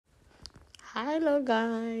Hello,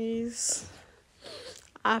 guys.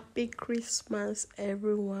 Happy Christmas,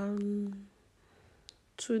 everyone.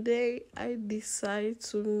 Today, I decide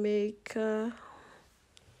to make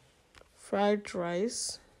fried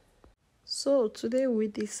rice. So, today, we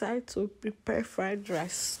decide to prepare fried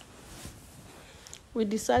rice.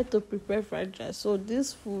 So,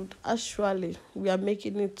 this food, actually, we are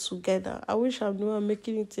making it together. I wish I knew I'm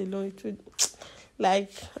making it alone. It would,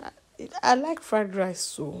 like, I like fried rice,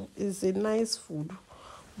 so it's a nice food.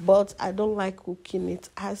 But I don't like cooking it.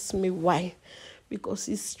 Ask me why. Because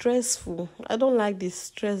it's stressful. I don't like the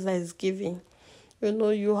stress that is giving.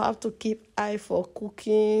 You have to keep eye for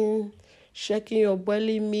cooking, checking your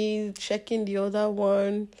boiling meat, checking the other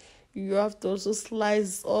one. You have to also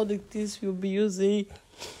slice all the things you'll be using.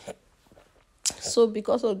 So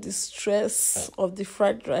because of the stress of the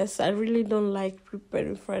fried rice, I really don't like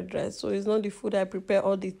preparing fried rice. So it's not the food I prepare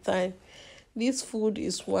all the time. This food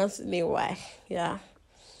is once in a while. Yeah.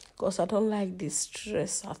 Because I don't like the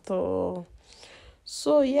stress at all.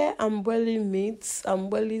 So yeah, I'm boiling meat. I'm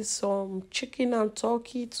boiling some chicken and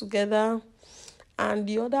turkey together. And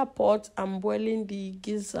the other pot, I'm boiling the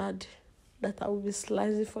gizzard that I will be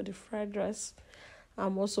slicing for the fried rice.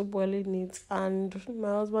 I'm also boiling it. And my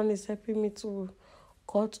husband is helping me to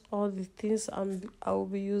cut all the things I will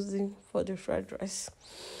be using for the fried rice.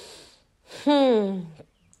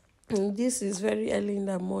 This is very early in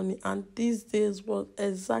the morning, and these days was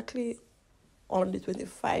exactly on the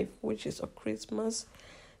 25th, which is a Christmas.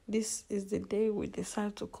 This is the day we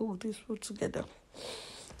decide to cook this food together.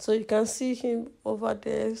 So you can see him over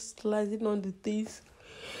there slicing on the things.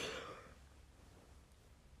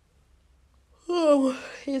 Oh,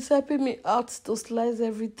 he's helping me out to slice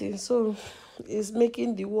everything. So it's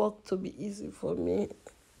making the work to be easy for me.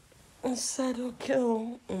 I said, okay,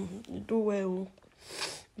 you do well.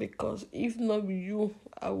 Because if not be you,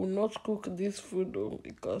 I will not cook this food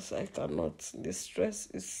because I cannot. The stress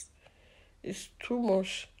is too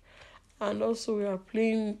much. And also we are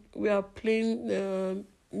playing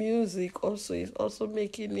music also. It's also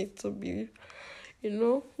making it to be,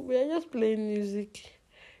 we are just playing music,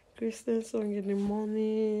 Christian song in the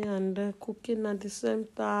morning, and cooking at the same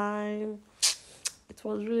time. It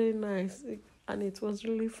was really nice, and it was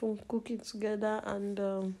really fun cooking together,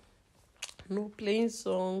 and playing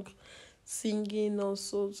song, singing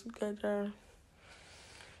also together.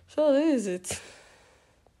 So this is it.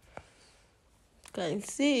 You can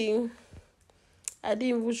see I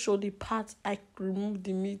didn't even show the part I removed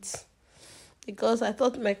the meat because I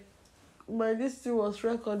thought my this thing was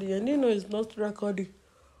recording. I didn't know it's not recording.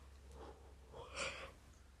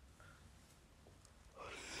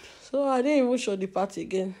 So I didn't even show the part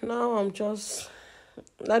again. Now I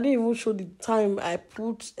didn't even show the time I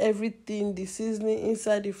put everything, the seasoning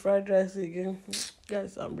inside the fried rice again.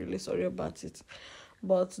 Guys, I'm really sorry about it.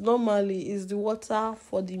 But normally it's the water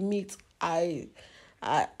for the meat. The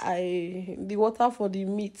water for the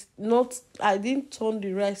meat. Not I didn't turn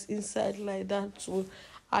the rice inside like that. So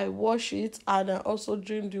I wash it, and I also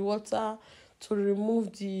drink the water to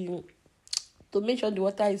remove to make sure the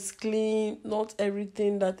water is clean, not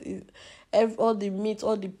everything that is, all the meat,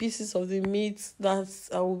 all the pieces of the meat that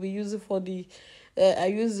I will be using for I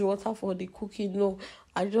use the water for the cooking. No,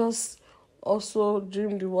 I just also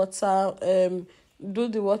drink the water, do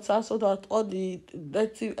the water so that all the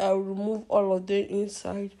dirty, I will remove all of them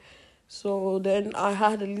inside. So then I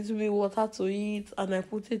had a little bit of water to eat, and I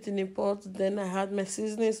put it in a pot. Then I had my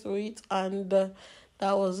seasonings to eat, and that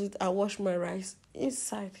was it. I washed my rice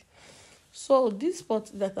inside. So this pot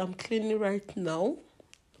that I'm cleaning right now,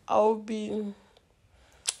 I'll be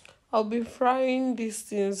frying these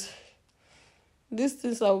things. These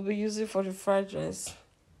things I'll be using for the fried rice.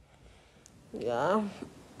 Yeah,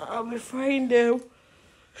 I'll be frying them.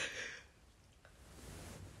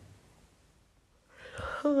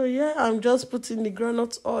 Oh yeah, I'm just putting the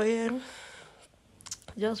groundnut oil.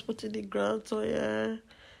 Just putting the groundnut oil,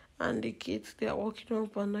 and the kids, they are walking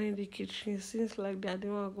up and down in the kitchen. It seems like they are the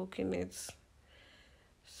one cooking it.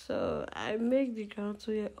 So I make the groundnut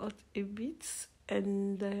oil hot a bit,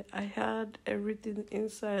 and I had everything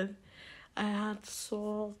inside. I had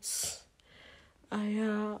salt, I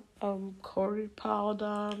had curry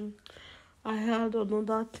powder, I had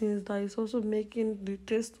another things that is also making the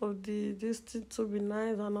taste of this thing to be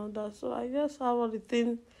nice and all that. So I just have all the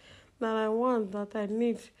things that I want, that I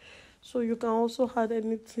need. So you can also add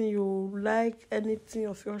anything you like, anything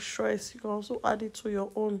of your choice. You can also add it to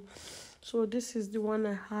your own. So this is the one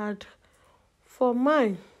I had for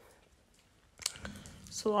mine.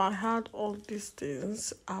 So I had all these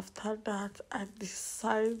things. After that, I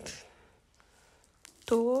decided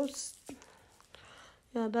to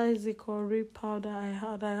Yeah, that is the curry powder I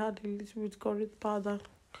had. I had a little bit curry powder.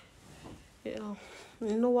 Yeah.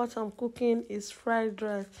 You know what I'm cooking is fried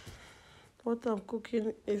rice. What I'm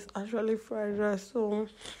cooking is actually fried rice. So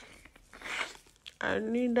I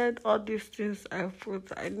needed all these things I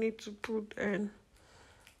need to put in.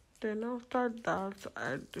 Then after that,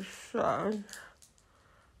 I decide.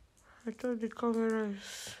 I thought the camera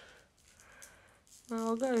is.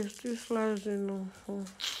 My guy is still slicing.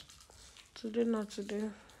 Today, not today.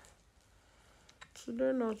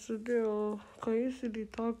 Today, not today. Oh, can you see the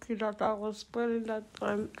turkey that I was spoiling that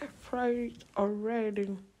time? I fried it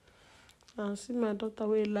already. And see my daughter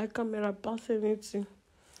will like camera passing it.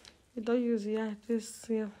 You don't use this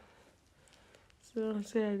here. So I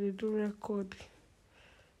say I did do record.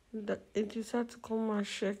 It decided to come and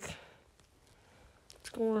check.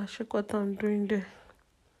 To come and check what I'm doing there.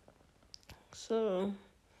 So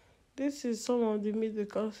this is some of the meat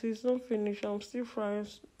because it's not finished. I'm still frying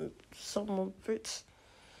some of it.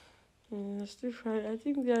 Still frying. I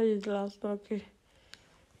think there is last. Okay,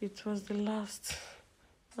 it was the last.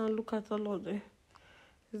 Now look at all of them.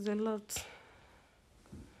 It's a lot.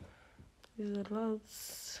 It's a lot.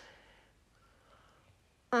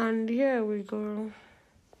 And here we go.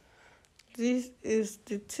 This is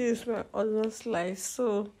the things my husband slice.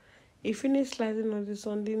 So he finished slicing on this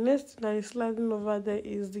one. The next thing that is slicing over there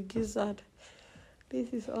is the gizzard.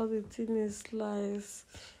 This is all the things he slice.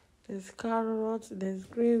 There's carrots, there's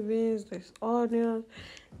green beans, there's onions,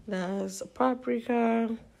 there's paprika.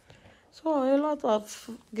 So a lot of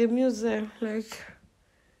games there, like,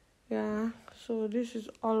 yeah. So this is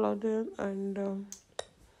all of them, and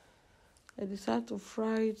I decided to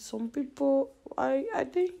fry it. Some people, I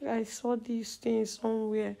think I saw these things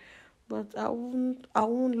somewhere, but I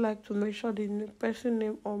won't like to mention the person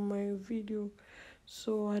name on my video,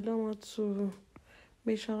 so I don't want to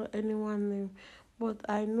mention anyone's name. But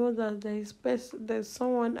I know that there's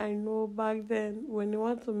someone I know back then when you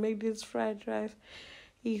want to make this fried rice.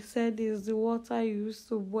 He said it's the water you use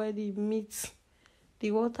to boil the meat.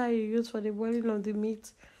 The water you use for the boiling of the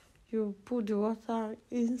meat, you put the water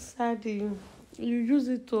inside you use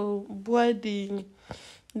it to boil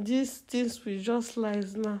these things we just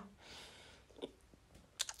slice now.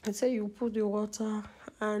 I say you put the water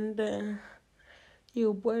and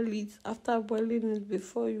you boil it. After boiling it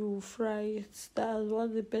before you fry it. That's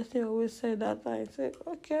what the person always said that time. I said,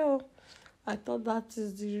 okay, I thought that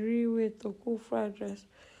is the real way to cook fried rice.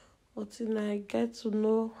 But then I get to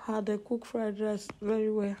know how they cook fried rice very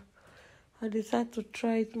well. I decided to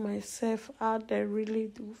try it myself, how they really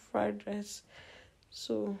do fried rice.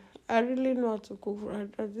 So I really know how to cook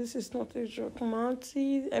fried rice. This is not a joke. My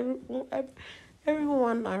auntie,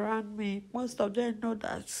 everyone around me, most of them know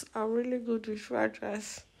that I'm really good with fried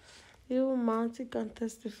rice. Even my auntie can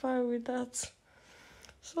testify with that.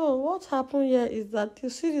 So what happened here is that you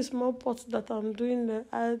see the small pot that I'm doing there.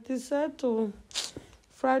 I decided to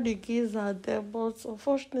fry the gizzard there, but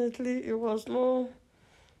unfortunately it was not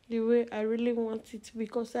the way I really want it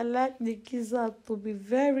because I like the gizzard to be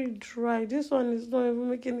very dry. This one is not even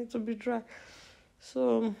making it to be dry.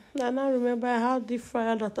 So I now remember I had the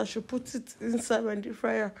fryer that I should put it inside my deep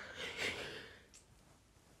fryer.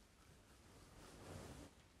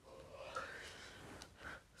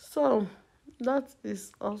 So that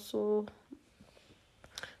is also.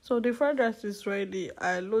 So the fried rice is ready.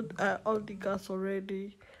 I load all the gas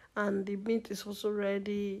already, and the meat is also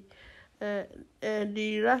ready. And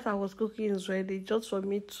the rice I was cooking is ready, just for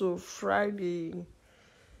me to fry the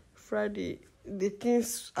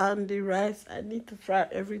things and the rice. I need to fry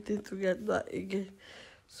everything together again.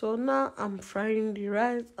 So now I'm frying the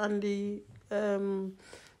rice and the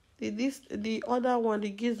other one, the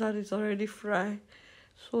gizzard is already fried.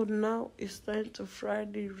 So now it's time to fry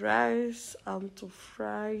the rice and to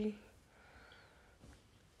fry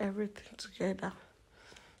everything together.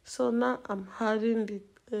 So now I'm adding the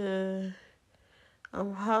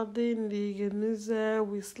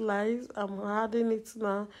genuine with slice. I'm adding it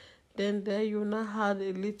now. Then there you now add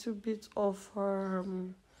a little bit of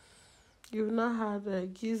you now add a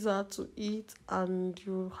gizzard to eat, and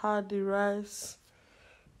you add the rice.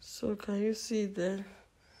 So can you see there?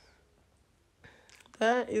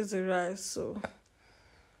 That is the rice. So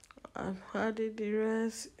I'm adding the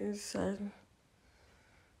rice inside.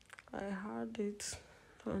 I had it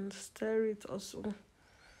and stir it also.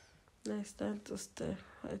 Next time to stir.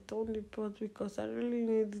 I turned the pot because I really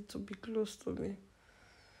need it to be close to me.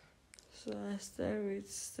 So I stir it.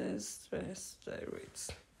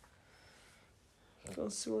 You can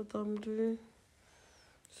see what I'm doing.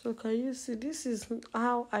 So can you see, this is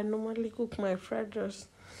how I normally cook my fried rice.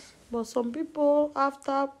 But some people,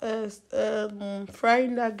 after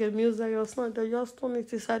frying that gemuse that you're not, they just turn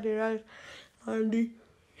it inside the rice and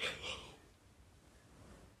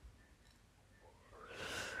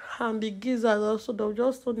the gizzard also. They'll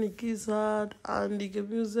just turn the gizzard and the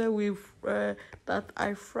gemuse with that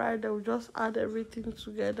I fried. They'll just add everything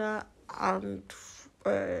together and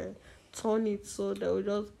turn it. So they'll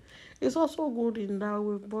just. It's also good in that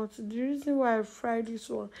way. But the reason why I fry this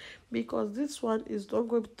one, because this one is not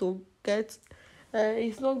going to get.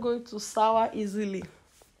 It's not going to sour easily.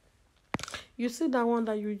 You see that one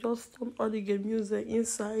that you just turn all the gemuse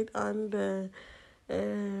inside and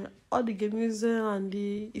all the gemuse and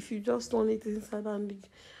the, if you just turn it inside and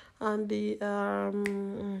the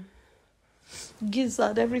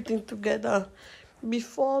gizzard, everything together,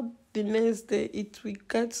 before the next day it will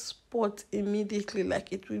get spot immediately,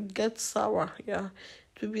 like it will get sour. Yeah,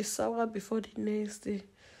 it will be sour before the next day.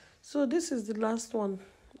 So this is the last one.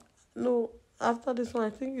 No, after this one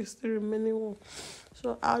I think it's the remaining one.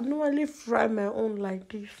 So I normally fry my own like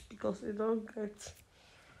this because it don't get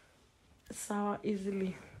sour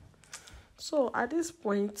easily. So at this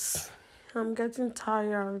point, I'm getting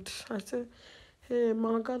tired. I said, hey,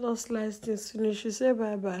 my God, don't slice this finish. She said,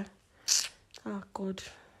 bye-bye. Ah, God.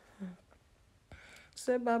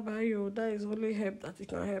 Say bye-bye, yo. That is only help that it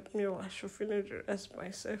can help me. I should finish the rest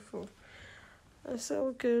myself. Oh. I said,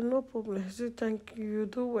 okay, no problem. She said, thank you. You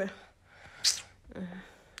do well.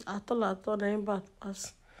 I thought I ain't bad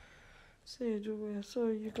pass. Say you do well. So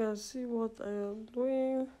you can see what I am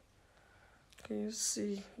doing. Can you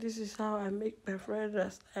see? This is how I make my fried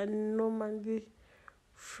rice. I normally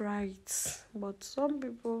fry it, but some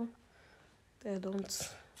people they don't.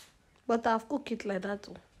 But I've cooked it like that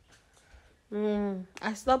too.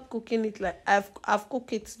 I stopped cooking it like I've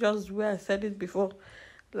cooked it just where I said it before.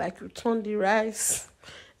 Like you turn the rice,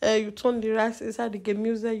 inside the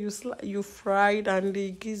gemuse. You fried and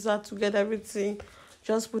the gizzard together everything.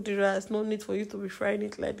 Just put the rice. No need for you to be frying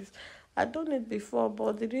it like this. I done it before,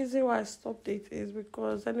 but the reason why I stopped it is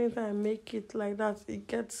because anytime I make it like that, it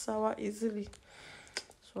gets sour easily.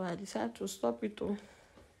 So I decided to stop it too.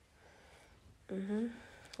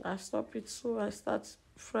 I stop it, so I start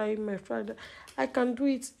frying my fried. I can do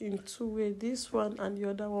it in two ways, this one and the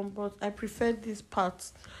other one, but I prefer this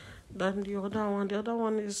part than the other one. The other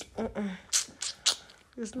one is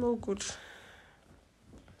it's no good.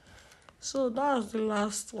 So that's the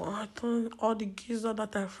last one. I turn all the gizzard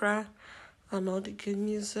that I fry and all the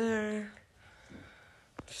kidneys there.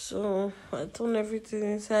 So I turn everything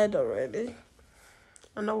inside already,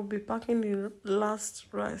 and I will be packing the last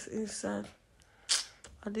rice inside.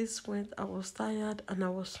 At this point, I was tired and I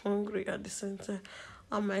was hungry at the same time,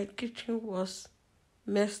 and my kitchen was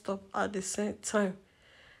messed up at the same time.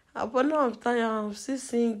 But now I'm tired, I'm still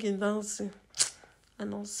singing, dancing.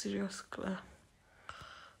 I'm not serious, Claire.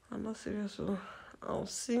 I'm not serious. I'm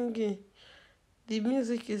singing. The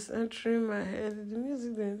music is entering my head. The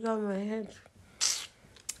music is inside my head.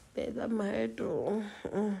 It's in my head. Oh.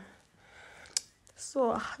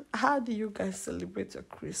 So, how do you guys celebrate your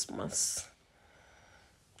Christmas?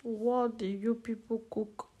 What do you people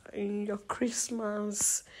cook in your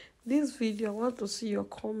Christmas? This video, I want to see your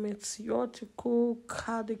comments. You want to cook?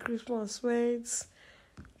 How the Christmas went?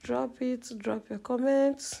 Drop your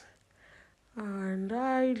comments. And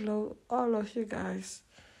I love all of you guys.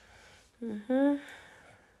 And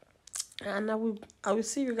I will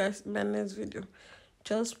see you guys in my next video.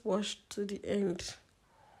 Just watch to the end.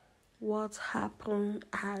 What happened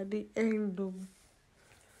at the end of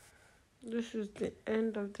this is the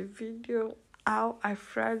end of the video. How I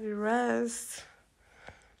fried the rest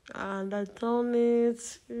and I done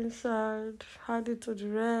it inside, add it to the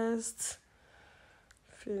rest,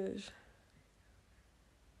 finish.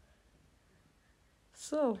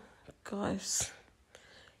 So guys,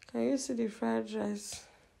 can you see the fried rice?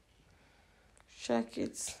 Check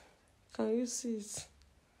it. Can you see it?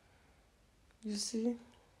 You see?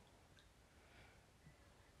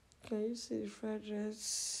 Can you see the fried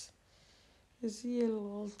rice? You see a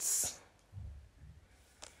lot.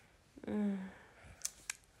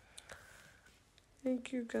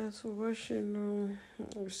 Thank you guys for watching.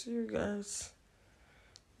 I'll see you guys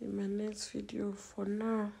in my next video. For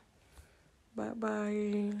now, bye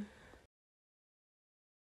bye.